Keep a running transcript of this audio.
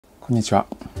こんにちは。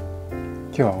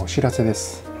今日はお知らせで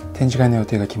す。展示会の予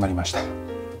定が決まりました。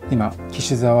今、キ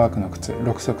シザワークの靴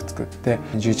6足作って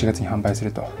11月に販売す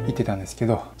ると言ってたんですけ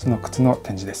ど、その靴の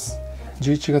展示です。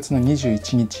11月の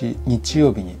21日日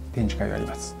曜日に展示会があり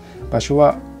ます。場所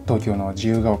は東京の自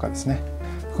由が丘ですね。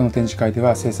この展示会で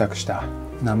は制作した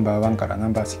ナンバー1からナ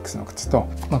ンバー6の靴と、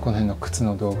この辺の靴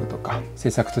の道具とか制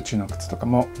作途中の靴とか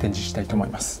も展示したいと思い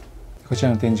ます。こちら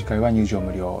の展示会は入場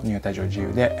無料、入退場自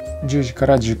由で10時か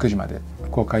ら19時まで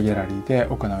公開ギャラリーで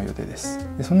行う予定です。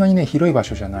そんなにね広い場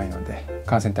所じゃないので、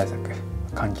感染対策、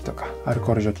換気とかアル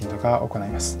コール除菌とか行い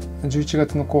ます。11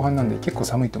月の後半なんで結構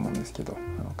寒いと思うんですけど、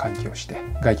換気をして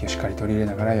外気をしっかり取り入れ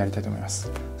ながらやりたいと思いま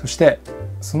す。そして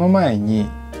その前に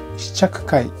試着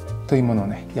会というものを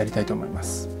ねやりたいと思いま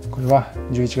す。これは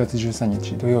11月13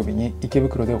日土曜日に池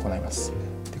袋で行います。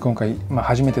で今回、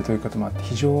初めてということもあって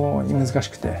非常に難し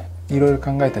くて、いろいろ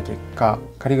考えた結果、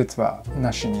仮靴は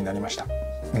なしになりました。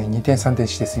2点3点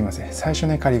してすいません。最初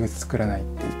ね仮靴作らないっ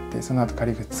て言って、その後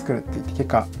仮靴作るって言って結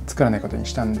果作らないことに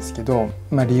したんですけど、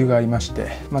理由がありまして、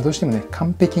どうしてもね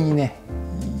完璧にね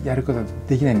やること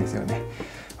できないんですよね。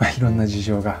いろんな事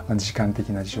情が、時間的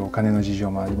な事情、お金の事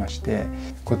情もありまして、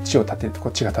こっちを立てるとこ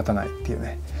っちが立たないっていう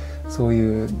ね、そう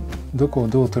いうどこを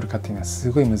どう取るかっていうのは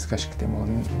すごい難しくて、もう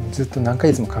ずっと何ヶ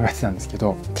月も考えてたんですけ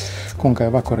ど、今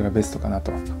回はこれがベストかな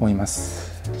と思いま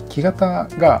す。木型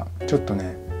がちょっと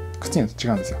ね靴によって違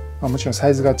うんですよ。もちろんサ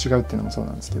イズが違うっていうのもそう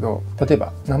なんですけど、例え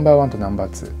ばナンバー1とナンバ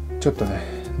ー2、ちょっとね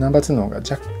ナンバー2の方が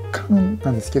若干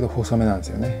なんですけど細めなんです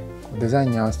よね。デザイ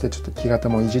ンに合わせてちょっと木型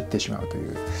もいじってしまうとい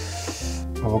う、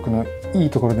僕のいい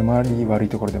ところでもあり悪い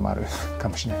ところでもあるか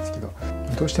もしれないですけど、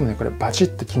どうしてもねこれバチッ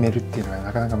と決めるっていうのが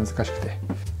なかなか難しくて、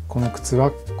この靴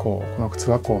はこう、この靴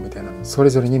はこうみたいな、それ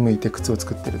ぞれに向いて靴を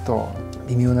作ってると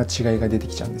微妙な違いが出て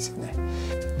きちゃうんですよね。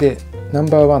でナン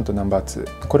バー1とナンバー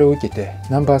2、これを受けて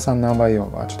ナンバー3ナンバー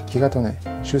4はちょっと木型をね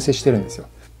修正してるんですよ。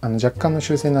若干の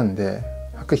修正なんで、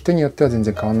履く人によっては全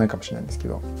然変わんないかもしれないんですけ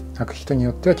ど、履く人に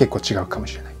よっては結構違うかも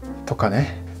しれないとか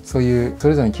ね、そういうそ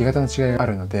れぞれに木型の違いがあ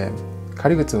るので、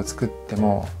仮靴を作って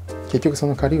も結局そ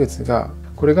の仮靴が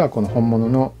これがこの本物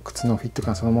の靴のフィット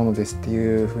感そのものですって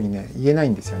いうふうにね言えない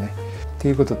んですよね。って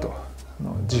いうことと、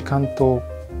時間と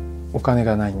お金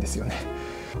がないんですよね。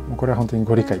もうこれは本当に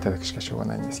ご理解いただくしかしょうが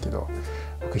ないんですけど、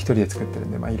僕一人で作ってる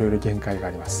んでいろいろ限界が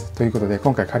あります。ということで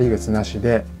今回仮靴なし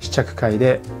で試着会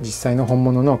で実際の本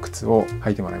物の靴を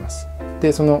履いてもらいます。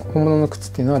でその本物の靴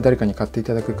っていうのは誰かに買ってい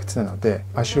ただく靴なので、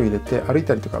足を入れて歩い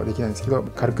たりとかはできないんですけど、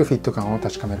軽くフィット感を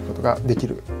確かめることができ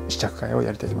る試着会を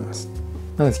やりたいと思います。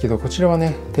なんですけど、こちらは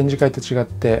ね展示会と違っ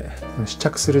て試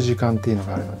着する時間っていうの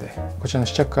があるので、こちらの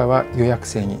試着会は予約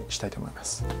制にしたいと思いま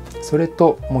す。それ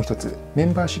ともう一つ、メ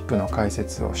ンバーシップの解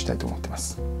説をしたいと思ってま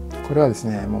す。これはです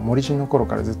ねもうモリジンの頃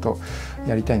からずっと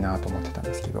やりたいなと思ってたん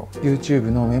ですけど、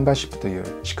 YouTube のメンバーシップという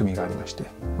仕組みがありまして、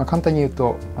簡単に言う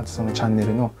とまずそのチャンネ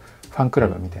ルのファンクラ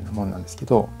ブみたいなもんなんですけ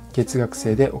ど、月額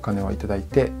制でお金をいただい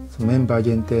て、そのメンバー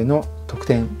限定の特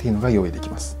典っていうのが用意でき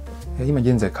ます。今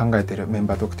現在考えているメン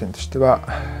バー特典としては、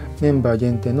メンバー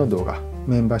限定の動画、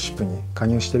メンバーシップに加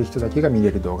入している人だけが見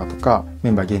れる動画とか、メ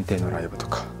ンバー限定のライブと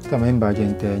か、あとはメンバー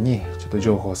限定にちょっと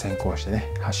情報を先行して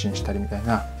ね発信したりみたい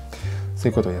な、そう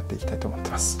いうことをやっていきたいと思って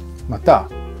ます。また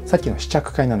さっきの試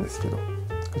着会なんですけど、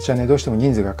こちらねどうしても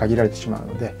人数が限られてしまう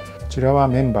ので、こちらは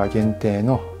メンバー限定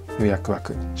の予約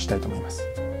枠にしたいと思います。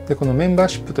でこのメンバー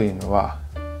シップというのは、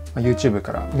YouTube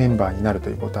からメンバーになると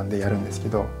いうボタンでやるんですけ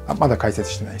ど、まだ解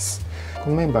説してないです。こ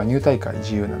のメンバー入退会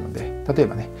自由なので、例え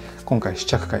ばね今回試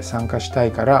着会参加した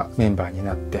いからメンバーに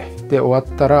なって、で終わ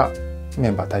ったらメ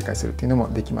ンバー退会するっていうのも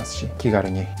できますし、気軽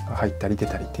に入ったり出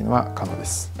たりっていうのは可能で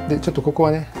す。でちょっとここ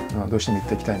はねどうしても言っ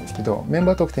ておきたいんですけど、メン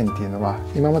バー特典っていうのは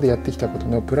今までやってきたこと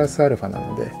のプラスアルファな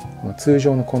ので、通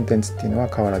常のコンテンツっていうのは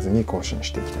変わらずに更新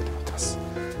していきたいと思ってます。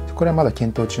これはまだ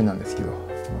検討中なんですけど、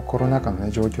コロナ禍の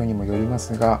ね状況にもよりま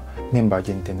すが、メンバー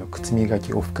限定の靴磨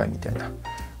きオフ会みたいな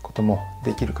ことも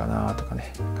できるかなとか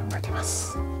ね考えていま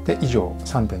す。で以上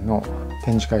3点の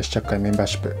展示会試着会メンバー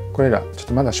シップ、これらちょっ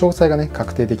とまだ詳細がね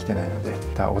確定できてないので、ま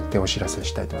た追ってお知らせ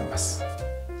したいと思います。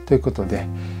ということで、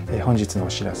本日のお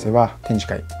知らせは展示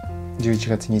会11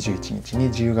月21日に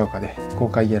自由が丘で公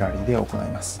開ギャラリーで行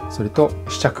います。それと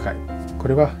試着会、こ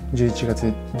れは11月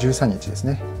13日です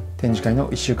ね。展示会の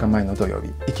1週間前の土曜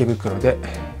日、池袋で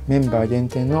メンバー限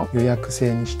定の予約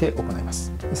制にして行いま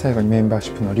す。最後にメンバーシ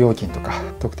ップの料金とか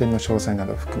特典の詳細な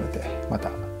どを含めて、ま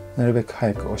たなるべく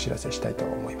早くお知らせしたいと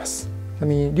思います。ちな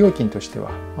みに料金として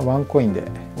はワンコインで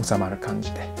収まる感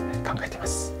じで考えていま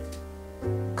す。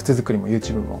靴靴作りも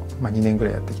YouTube も、2年ぐ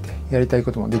らいやってきて、やりたい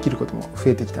こともできることも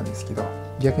増えてきたんですけど、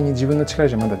逆に自分の力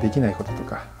じゃまだできないことと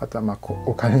か、あとは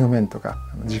お金の面とか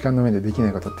時間の面でできな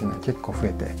いことっていうのは結構増え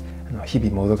て、日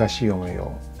々もどかしい思い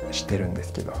をしてるんで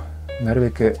すけど、なる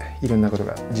べくいろんなこと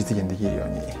が実現できるよう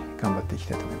に頑張っていき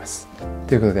たいと思います。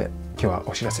ということで今日は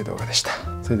お知らせ動画でした。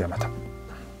それではまた。